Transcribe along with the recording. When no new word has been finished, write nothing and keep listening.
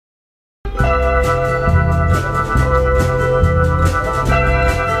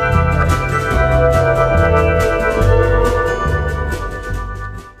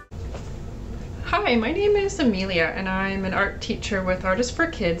and I'm an art teacher with Artists for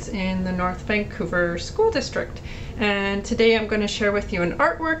Kids in the North Vancouver School District. And today I'm going to share with you an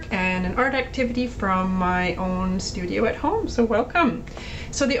artwork and an art activity from my own studio at home, so welcome.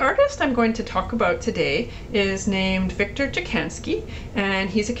 So the artist I'm going to talk about today is named Victor Cicansky, and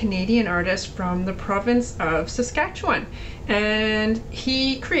he's a Canadian artist from the province of Saskatchewan. And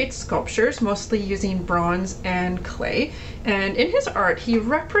he creates sculptures mostly using bronze and clay. And in his art, he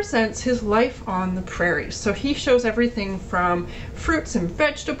represents his life on the prairies. So he shows everything from fruits and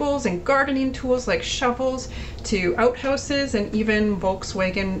vegetables and gardening tools like shovels to outhouses and even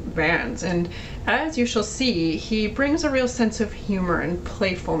Volkswagen vans. And as you shall see, he brings a real sense of humor and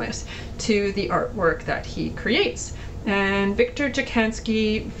playfulness to the artwork that he creates. And Victor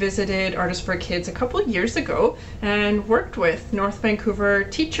Cicansky visited Artists for Kids a couple years ago and worked with North Vancouver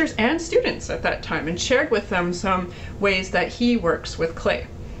teachers and students at that time and shared with them some ways that he works with clay.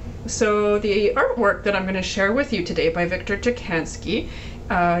 So the artwork that I'm going to share with you today by Victor Cicansky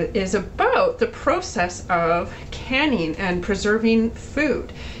is about the process of canning and preserving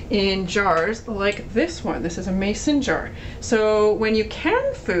food in jars like this one. This is a mason jar. So when you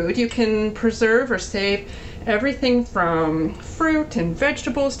can food, you can preserve or save everything from fruit and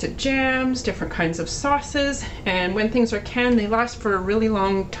vegetables to jams, different kinds of sauces, and when things are canned, they last for a really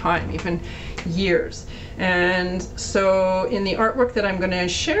long time, even years. And so in the artwork that I'm going to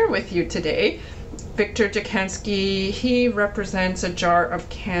share with you today, Victor Cicansky, he represents a jar of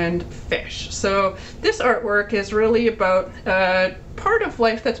canned fish. So this artwork is really about a part of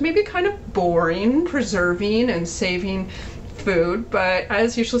life that's maybe kind of boring, preserving and saving food, but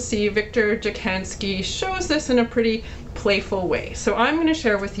as you shall see, Victor Cicansky shows this in a pretty playful way. So I'm going to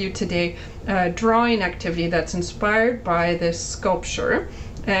share with you today a drawing activity that's inspired by this sculpture.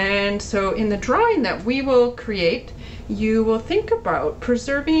 And so in the drawing that we will create, you will think about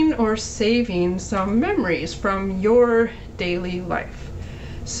preserving or saving some memories from your daily life.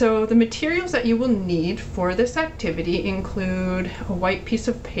 So the materials that you will need for this activity include a white piece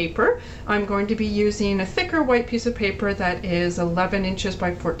of paper. I'm going to be using a thicker white piece of paper that is 11 inches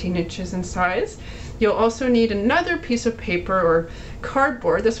by 14 inches in size. You'll also need another piece of paper or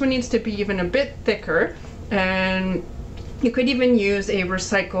cardboard. This one needs to be even a bit thicker, and you could even use a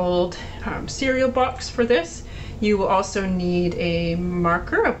recycled cereal box for this. You will also need a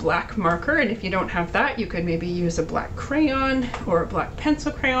marker, a black marker, and if you don't have that, you could maybe use a black crayon or a black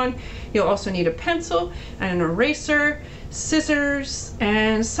pencil crayon. You'll also need a pencil and an eraser, scissors,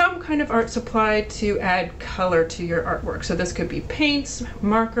 and some kind of art supply to add color to your artwork. So this could be paints,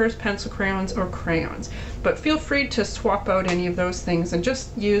 markers, pencil crayons, or crayons. But feel free to swap out any of those things and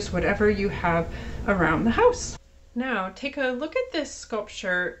just use whatever you have around the house. Now, take a look at this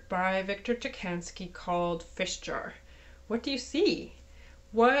sculpture by Victor Cicansky called Fish Jar. What do you see?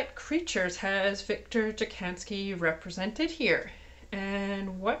 What creatures has Victor Cicansky represented here?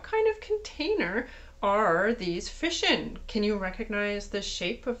 And what kind of container are these fish in? Can you recognize the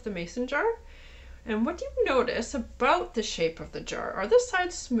shape of the mason jar? And what do you notice about the shape of the jar? Are the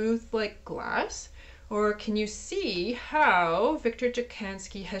sides smooth like glass? Or can you see how Victor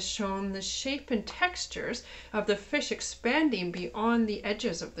Cicansky has shown the shape and textures of the fish expanding beyond the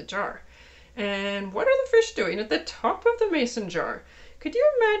edges of the jar? And what are the fish doing at the top of the mason jar? Could you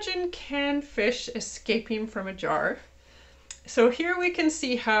imagine canned fish escaping from a jar? So here we can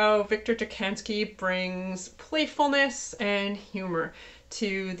see how Victor Cicansky brings playfulness and humor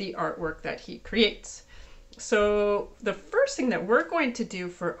to the artwork that he creates. So the first thing that we're going to do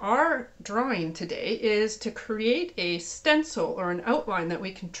for our drawing today is to create a stencil or an outline that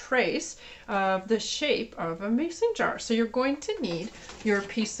we can trace of the shape of a mason jar. So you're going to need your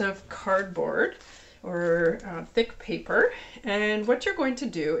piece of cardboard or thick paper, and what you're going to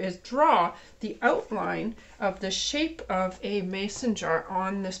do is draw the outline of the shape of a mason jar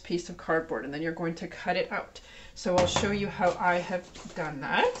on this piece of cardboard, and then you're going to cut it out. So I'll show you how I have done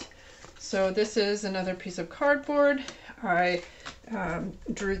that. So this is another piece of cardboard. I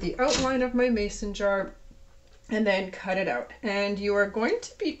drew the outline of my mason jar and then cut it out. And you are going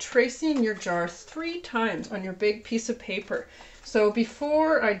to be tracing your jar 3 times on your big piece of paper. So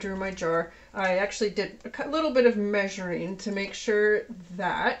before I drew my jar, I actually did a little bit of measuring to make sure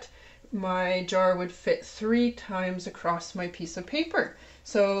that my jar would fit 3 times across my piece of paper.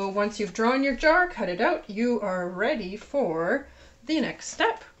 So once you've drawn your jar, cut it out, you are ready for the next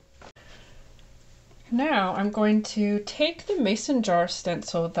step. Now I'm going to take the mason jar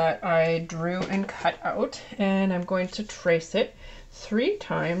stencil that I drew and cut out, and I'm going to trace it 3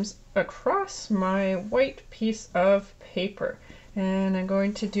 times across my white piece of paper. And I'm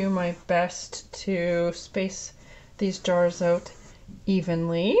going to do my best to space these jars out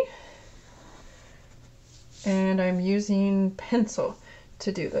evenly. and I'm using pencil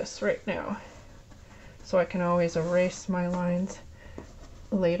to do this right now. So I can always erase my lines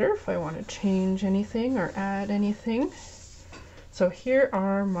later if I want to change anything or add anything. So here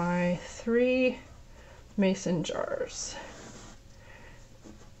are my 3 mason jars.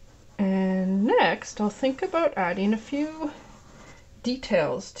 And next I'll think about adding a few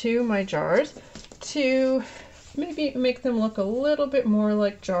details to my jars to maybe make them look a little bit more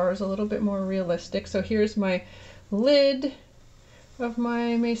like jars, a little bit more realistic. So here's my lid of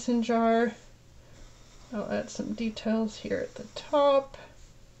my mason jar. I'll add some details here at the top,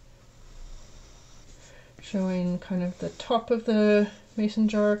 showing kind of the top of the mason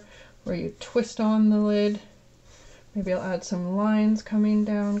jar where you twist on the lid. Maybe I'll add some lines coming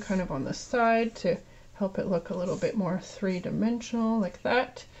down kind of on the side to help it look a little bit more three-dimensional, like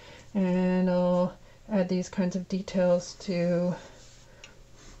that. And I'll add these kinds of details to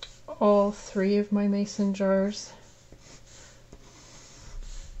all 3 of my mason jars.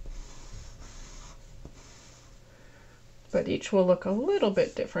 But each will look a little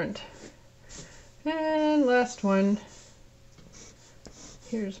bit different. And last one,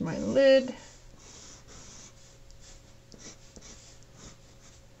 here's my lid.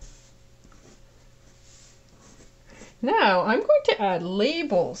 Now I'm going to add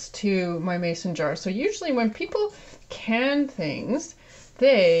labels to my mason jar. So usually when people can things,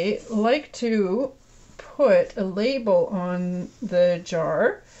 they like to put a label on the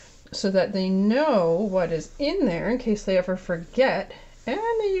jar so that they know what is in there in case they ever forget. And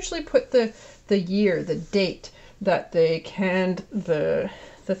they usually put the year, the date that they canned the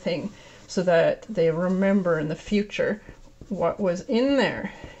thing so that they remember in the future what was in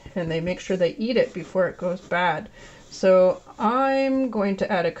there, and they make sure they eat it before it goes bad. So I'm going to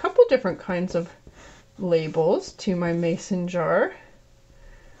add a couple different kinds of labels to my mason jar.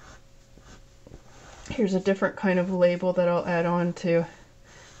 Here's a different kind of label that I'll add on to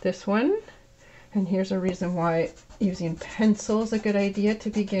this one. And here's a reason why using pencil is a good idea to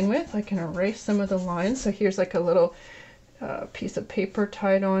begin with. I can erase some of the lines. So here's like a little piece of paper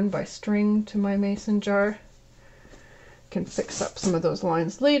tied on by string to my mason jar. Can fix up some of those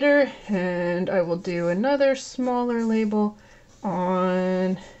lines later, and I will do another smaller label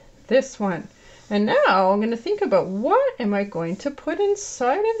on this one. And now I'm going to think about, what am I going to put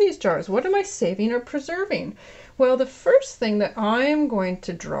inside of these jars? What am I saving or preserving? Well, the first thing that I'm going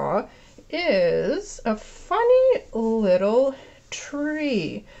to draw is a funny little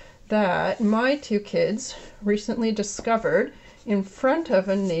tree that my 2 kids recently discovered in front of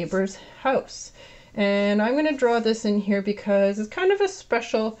a neighbor's house. And I'm going to draw this in here because it's kind of a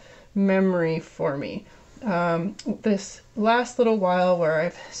special memory for me. This last little while where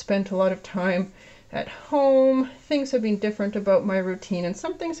I've spent a lot of time at home, things have been different about my routine, and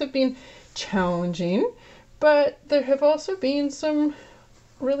some things have been challenging, but there have also been some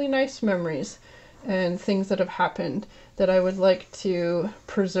really nice memories and things that have happened that I would like to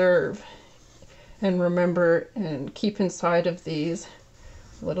preserve and remember and keep inside of these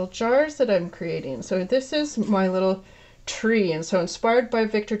little jars that I'm creating. So this is my little tree, and so inspired by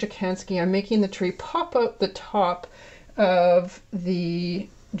Victor Cicansky, I'm making the tree pop out the top of the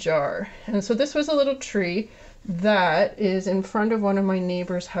jar. And so this was a little tree that is in front of one of my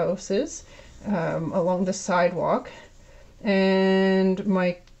neighbor's houses along the sidewalk, and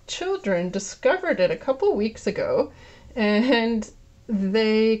my children discovered it a couple weeks ago, and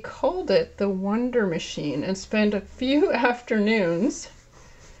they called it the Wonder Machine and spent a few afternoons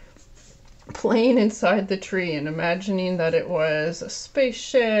playing inside the tree and imagining that it was a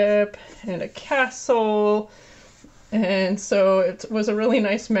spaceship and a castle. And so it was a really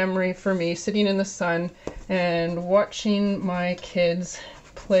nice memory for me, sitting in the sun and watching my kids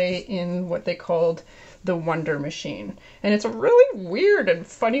play in what they called the Wonder Machine. And it's a really weird and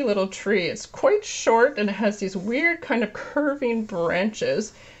funny little tree. It's quite short and it has these weird kind of curving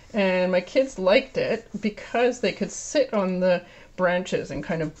branches, and my kids liked it because they could sit on the branches and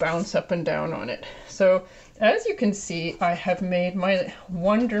kind of bounce up and down on it. So as you can see, I have made my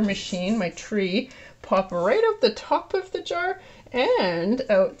Wonder Machine, my tree, pop right out the top of the jar and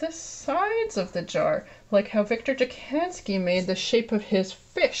out the sides of the jar, like how Victor Cicansky made the shape of his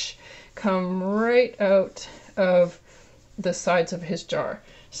fish come right out of the sides of his jar.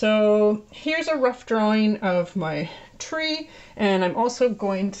 So here's a rough drawing of my tree, and I'm also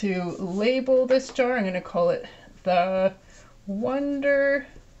going to label this jar. I'm going to call it the Wonder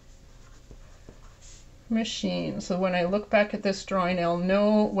Machine. So when I look back at this drawing, I'll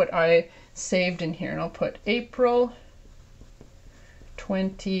know what I saved in here, and I'll put April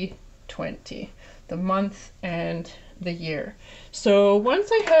 2020, the month and the year. So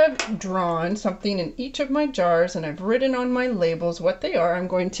once I have drawn something in each of my jars and I've written on my labels what they are, I'm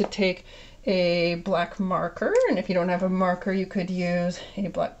going to take a black marker, and if you don't have a marker you could use a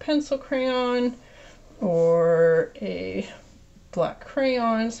black pencil crayon or a black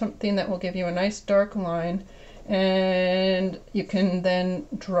crayon, something that will give you a nice dark line, and you can then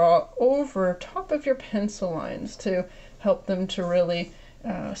draw over top of your pencil lines to help them to really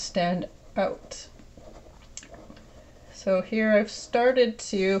stand out. So here I've started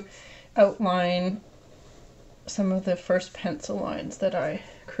to outline some of the first pencil lines that I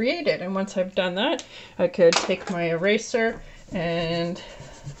created, and once I've done that I could take my eraser and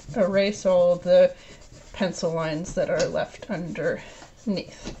erase all the pencil lines that are left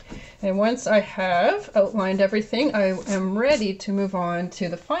underneath. And once I have outlined everything, I am ready to move on to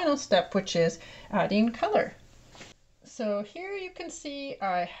the final step, which is adding color. So here you can see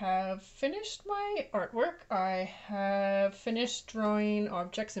I have finished my artwork. I have finished drawing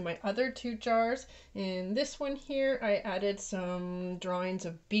objects in my other two jars. In this one here, I added some drawings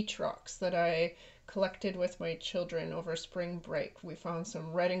of beach rocks that I collected with my children over spring break. We found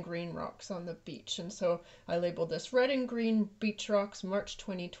some red and green rocks on the beach, and so I labeled this Red and Green Beach Rocks March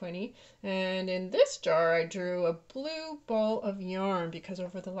 2020. And in this jar I drew a blue ball of yarn because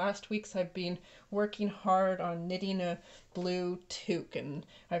over the last weeks I've been working hard on knitting a blue toque, and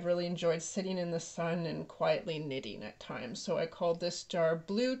I've really enjoyed sitting in the sun and quietly knitting at times. So I called this jar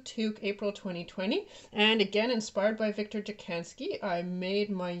Blue Toque April 2020, and again inspired by Victor Cicansky, I made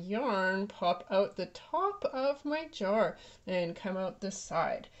my yarn pop out the top of my jar and come out the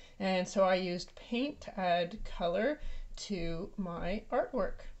side. And so I used paint to add color to my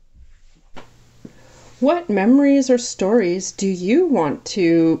artwork. What memories or stories do you want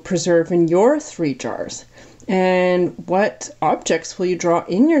to preserve in your 3 jars? And what objects will you draw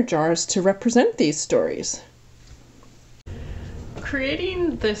in your jars to represent these stories?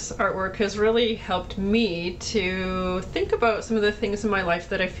 Creating this artwork has really helped me to think about some of the things in my life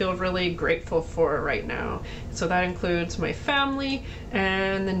that I feel really grateful for right now. So that includes my family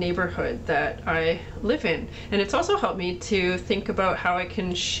and the neighborhood that I live in. And it's also helped me to think about how I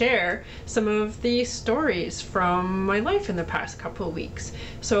can share some of the stories from my life in the past couple of weeks.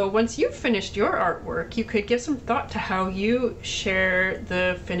 So once you've finished your artwork, you could give some thought to how you share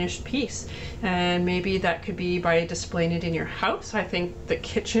the finished piece. And maybe that could be by displaying it in your house. I think the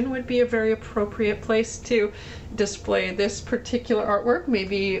kitchen would be a very appropriate place to display this particular artwork,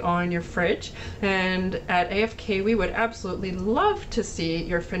 maybe on your fridge. And at AFK we would absolutely love to see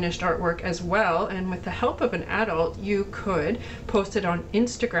your finished artwork as well, and with the help of an adult you could post it on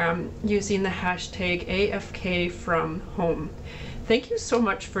Instagram using the hashtag AFKFromHome. Thank you so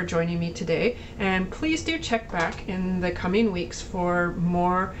much for joining me today, and please do check back in the coming weeks for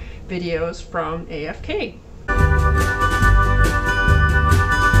more videos from AFK.